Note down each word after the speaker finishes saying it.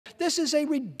This is a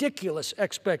ridiculous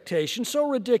expectation, so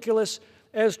ridiculous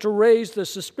as to raise the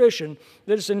suspicion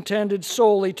that it's intended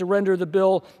solely to render the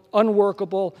bill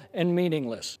unworkable and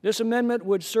meaningless. This amendment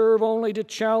would serve only to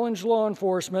challenge law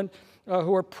enforcement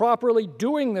who are properly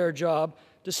doing their job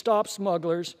to stop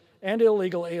smugglers and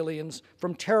illegal aliens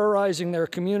from terrorizing their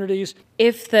communities.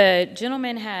 If the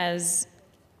gentleman has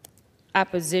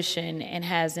opposition and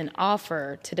has an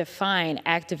offer to define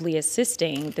actively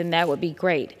assisting, then that would be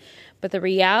great. But the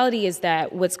reality is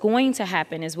that what's going to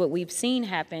happen is what we've seen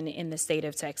happen in the state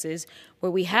of Texas,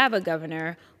 where we have a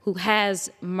governor who has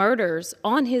murders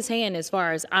on his hand as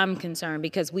far as I'm concerned,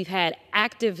 because we've had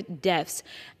active deaths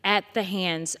at the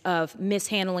hands of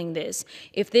mishandling this.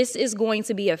 If this is going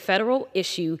to be a federal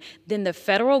issue, then the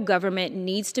federal government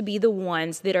needs to be the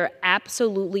ones that are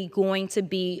absolutely going to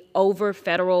be over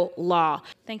federal law.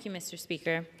 Thank you, Mr.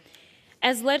 Speaker.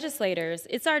 As legislators,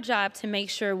 it's our job to make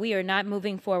sure we are not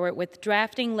moving forward with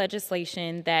drafting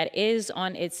legislation that is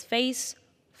on its face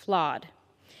flawed.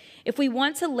 If we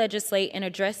want to legislate and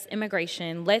address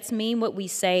immigration, let's mean what we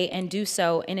say and do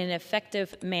so in an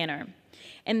effective manner.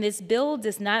 And this bill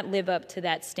does not live up to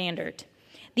that standard.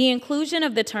 The inclusion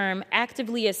of the term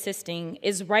actively assisting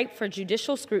is ripe for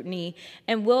judicial scrutiny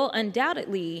and will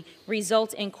undoubtedly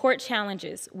result in court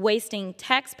challenges, wasting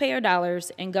taxpayer dollars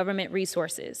and government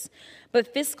resources.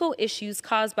 But fiscal issues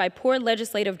caused by poor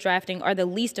legislative drafting are the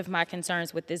least of my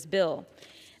concerns with this bill.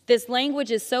 This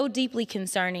language is so deeply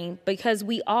concerning because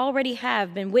we already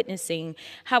have been witnessing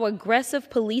how aggressive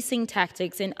policing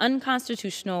tactics and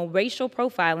unconstitutional racial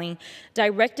profiling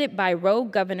directed by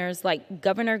rogue governors like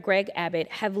Governor Greg Abbott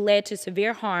have led to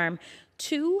severe harm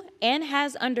to and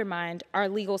has undermined our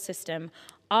legal system,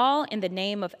 all in the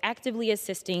name of actively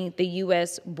assisting the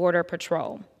U.S. Border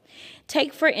Patrol.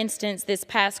 Take, for instance, this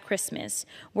past Christmas,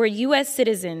 where U.S.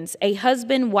 citizens, a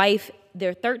husband, wife,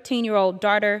 their 13-year-old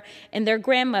daughter, and their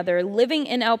grandmother living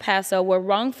in El Paso were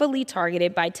wrongfully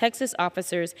targeted by Texas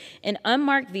officers in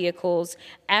unmarked vehicles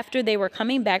after they were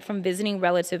coming back from visiting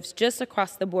relatives just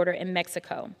across the border in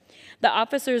Mexico. The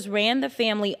officers ran the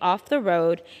family off the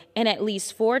road, and at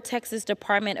least 4 Texas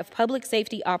Department of Public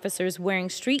Safety officers wearing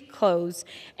street clothes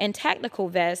and tactical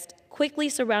vests quickly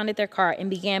surrounded their car and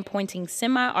began pointing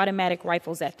semi-automatic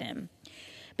rifles at them.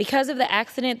 Because of the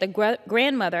accident, the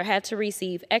grandmother had to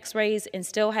receive x-rays and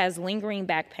still has lingering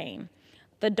back pain.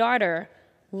 The daughter,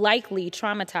 likely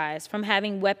traumatized from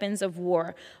having weapons of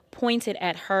war pointed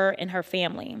at her and her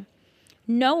family.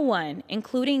 No one,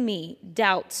 including me,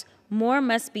 doubts more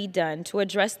must be done to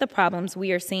address the problems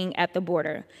we are seeing at the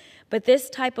border. But this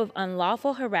type of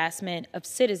unlawful harassment of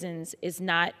citizens is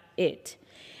not it.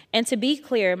 And to be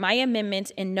clear, my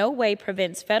amendment in no way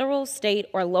prevents federal, state,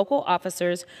 or local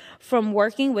officers from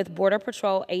working with Border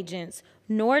Patrol agents,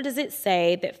 nor does it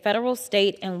say that federal,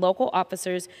 state, and local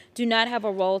officers do not have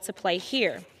a role to play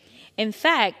here. In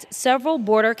fact, several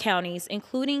border counties,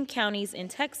 including counties in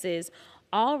Texas,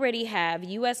 already have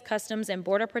U.S. Customs and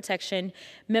Border Protection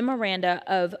memoranda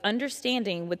of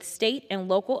understanding with state and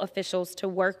local officials to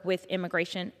work with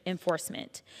immigration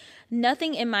enforcement.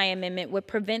 Nothing in my amendment would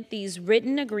prevent these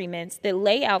written agreements that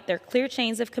lay out their clear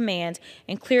chains of command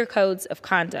and clear codes of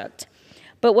conduct.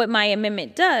 But what my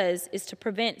amendment does is to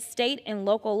prevent state and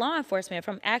local law enforcement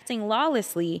from acting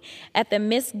lawlessly at the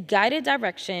misguided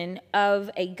direction of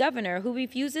a governor who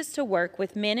refuses to work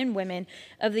with men and women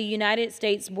of the United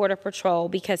States Border Patrol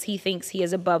because he thinks he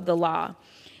is above the law.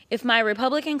 If my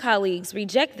Republican colleagues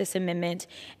reject this amendment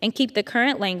and keep the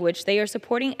current language, they are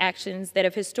supporting actions that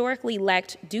have historically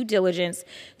lacked due diligence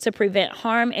to prevent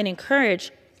harm and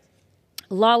encourage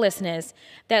lawlessness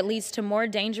that leads to more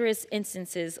dangerous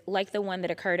instances like the one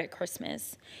that occurred at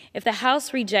Christmas. If the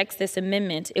House rejects this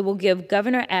amendment, it will give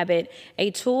Governor Abbott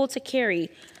a tool to carry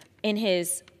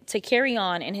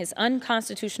on in his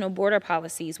unconstitutional border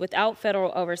policies without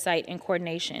federal oversight and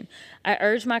coordination. I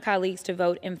urge my colleagues to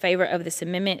vote in favor of this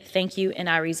amendment. Thank you, and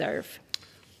I reserve.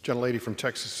 Gentlelady from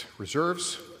Texas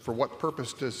reserves. For what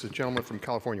purpose does the gentleman from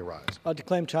California rise? I'll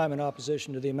declaim time in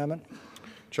opposition to the amendment.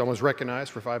 Gentleman is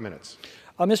recognized for 5 minutes.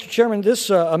 Mr. Chairman, this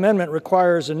amendment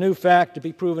requires a new fact to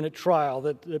be proven at trial,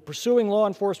 that the pursuing law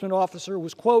enforcement officer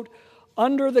was, quote,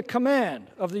 under the command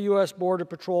of the U.S. Border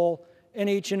Patrol in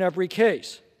each and every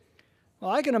case.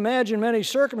 Well, I can imagine many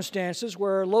circumstances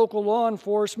where local law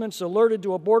enforcement's alerted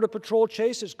to a Border Patrol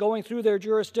chase that's going through their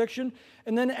jurisdiction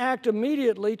and then act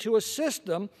immediately to assist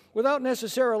them without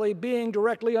necessarily being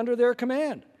directly under their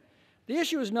command. The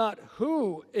issue is not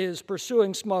who is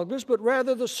pursuing smugglers, but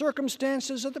rather the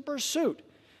circumstances of the pursuit.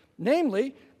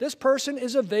 Namely, this person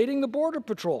is evading the Border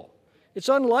Patrol. It's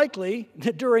unlikely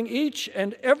that during each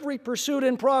and every pursuit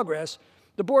in progress,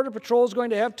 The Border Patrol is going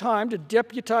to have time to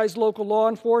deputize local law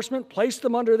enforcement, place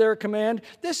them under their command.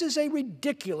 This is a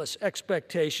ridiculous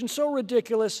expectation, so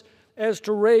ridiculous as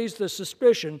to raise the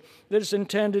suspicion that it's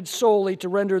intended solely to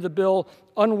render the bill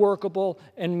unworkable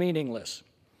and meaningless.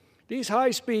 These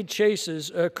high-speed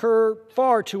chases occur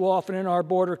far too often in our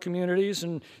border communities,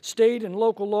 and state and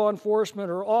local law enforcement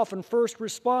are often first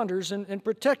responders in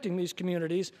protecting these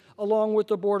communities along with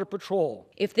the Border Patrol.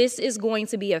 If this is going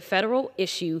to be a federal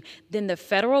issue, then the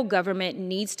federal government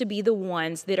needs to be the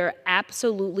ones that are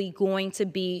absolutely going to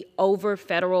be over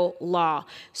federal law.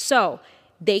 So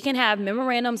they can have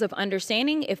memorandums of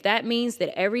understanding. If that means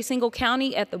that every single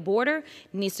county at the border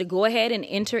needs to go ahead and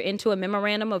enter into a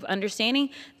memorandum of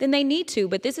understanding, then they need to.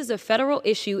 But this is a federal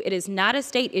issue. It is not a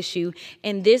state issue.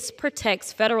 And this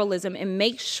protects federalism and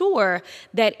makes sure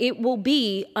that it will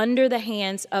be under the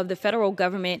hands of the federal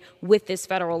government with this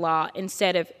federal law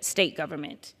instead of state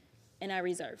government. And I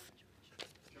reserve.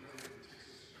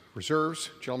 Reserves.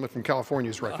 Gentleman from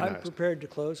California is recognized. I'm prepared to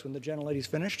close when the gentlelady's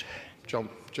finished.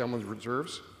 Gentleman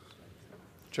reserves.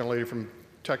 Gentlelady from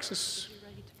Texas.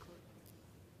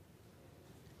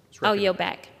 I'll yield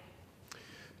back.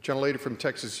 Gentlelady from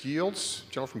Texas yields.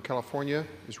 Gentleman from California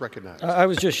is recognized. I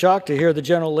was just shocked to hear the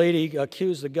gentlelady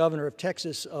accuse the governor of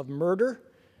Texas of murder.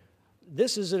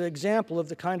 This is an example of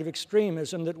the kind of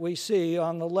extremism that we see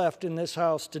on the left in this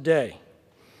House today.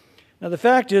 Now, the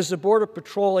fact is the Border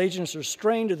Patrol agents are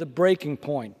strained to the breaking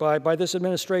point by this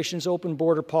administration's open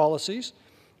border policies,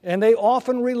 and they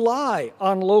often rely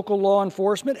on local law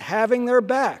enforcement having their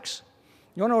backs.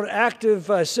 You know what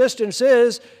active assistance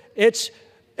is? It's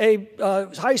a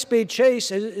high-speed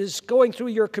chase is going through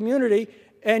your community,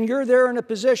 and you're there in a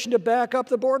position to back up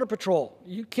the Border Patrol.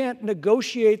 You can't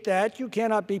negotiate that. You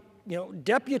cannot be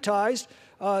deputized.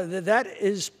 That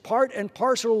is part and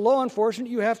parcel of law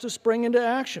enforcement. You have to spring into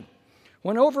action.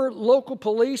 Whenever local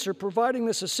police are providing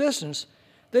this assistance,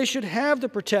 they should have the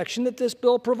protection that this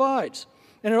bill provides.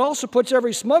 And it also puts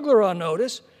every smuggler on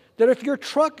notice that if you're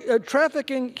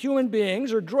trafficking human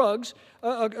beings or drugs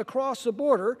across the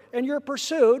border and you're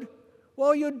pursued,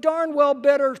 well, you darn well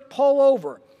better pull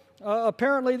over.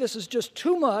 Apparently, this is just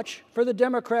too much for the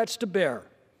Democrats to bear.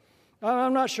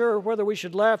 I'm not sure whether we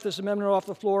should laugh this amendment off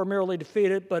the floor or merely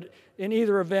defeat it, but in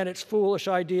either event, it's a foolish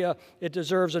idea. It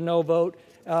deserves a no vote,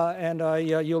 and I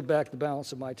yield back the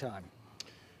balance of my time.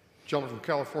 Gentleman from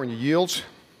California yields.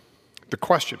 The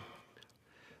question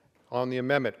on the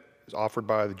amendment is offered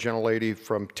by the gentlelady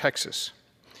from Texas.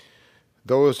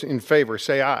 Those in favor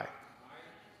say aye.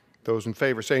 Those in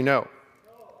favor say no.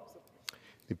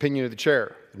 The opinion of the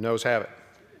chair, the noes have it.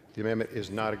 The amendment is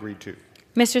not agreed to.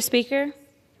 Mr. Speaker,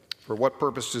 for what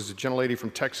purpose does the gentlelady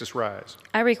from Texas rise?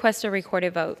 I request a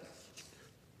recorded vote.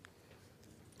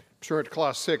 Pursuant to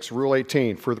Clause 6, Rule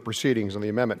 18, further proceedings on the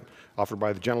amendment offered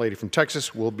by the gentlelady from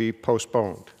Texas will be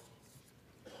postponed.